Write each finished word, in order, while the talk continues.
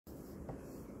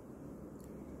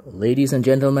Ladies and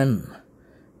gentlemen,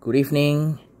 good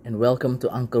evening and welcome to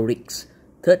Uncle Rick's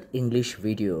third English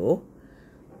video.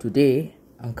 Today,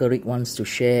 Uncle Rick wants to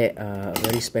share a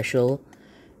very special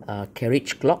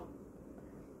carriage clock.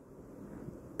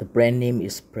 The brand name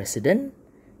is President.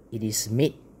 It is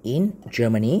made in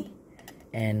Germany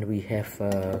and we have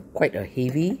quite a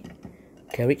heavy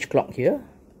carriage clock here,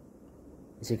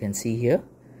 as you can see here.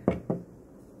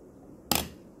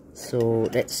 So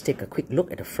let's take a quick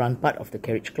look at the front part of the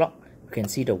carriage clock. You can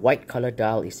see the white color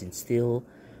dial is in still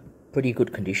pretty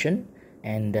good condition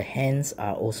and the hands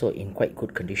are also in quite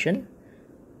good condition.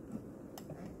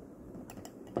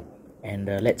 And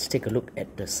let's take a look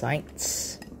at the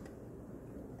sides.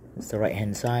 It's the right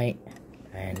hand side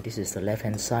and this is the left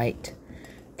hand side.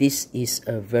 This is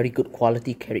a very good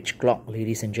quality carriage clock,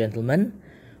 ladies and gentlemen.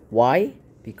 Why?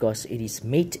 Because it is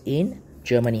made in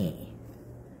Germany.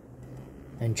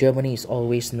 And Germany is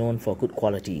always known for good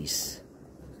qualities.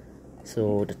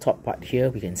 So the top part here,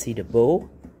 we can see the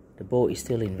bow. The bow is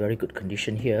still in very good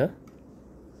condition here.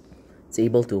 It's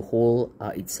able to hold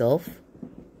itself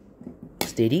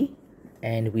steady.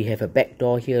 And we have a back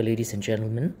door here, ladies and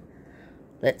gentlemen.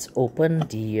 Let's open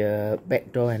the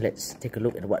back door and let's take a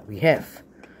look at what we have.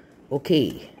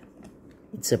 Okay,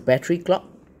 it's a battery clock.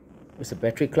 It's a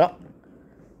battery clock.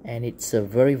 And it's a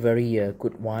very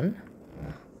good one.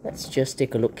 Let's just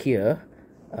take a look here.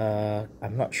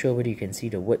 I'm not sure whether you can see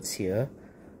the words here.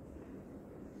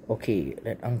 Okay,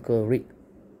 let Uncle Rick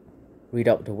read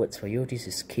out the words for you. This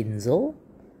is Kinzel.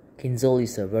 Kinzel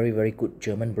is a very good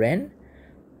German brand.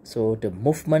 So the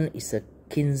movement is a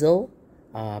Kinzel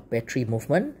battery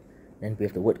movement. Then we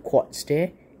have the word quartz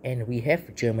there. And we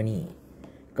have Germany,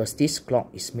 because this clock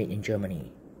is made in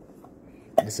Germany.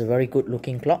 It's a very good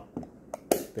looking clock.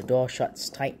 The door shuts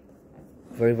tight.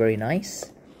 Very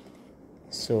nice.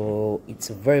 So it's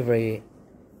a very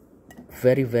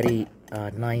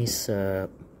nice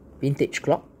vintage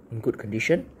clock in good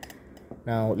condition.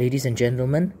 Now, ladies and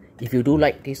gentlemen, if you do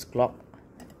like this clock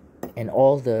and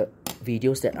all the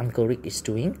videos that Uncle Rick is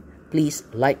doing, please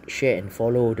like, share and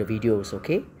follow the videos,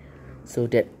 okay? So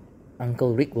that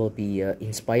Uncle Rick will be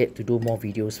inspired to do more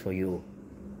videos for you.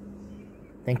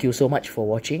 Thank you so much for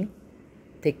watching.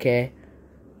 Take care.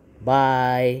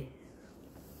 Bye.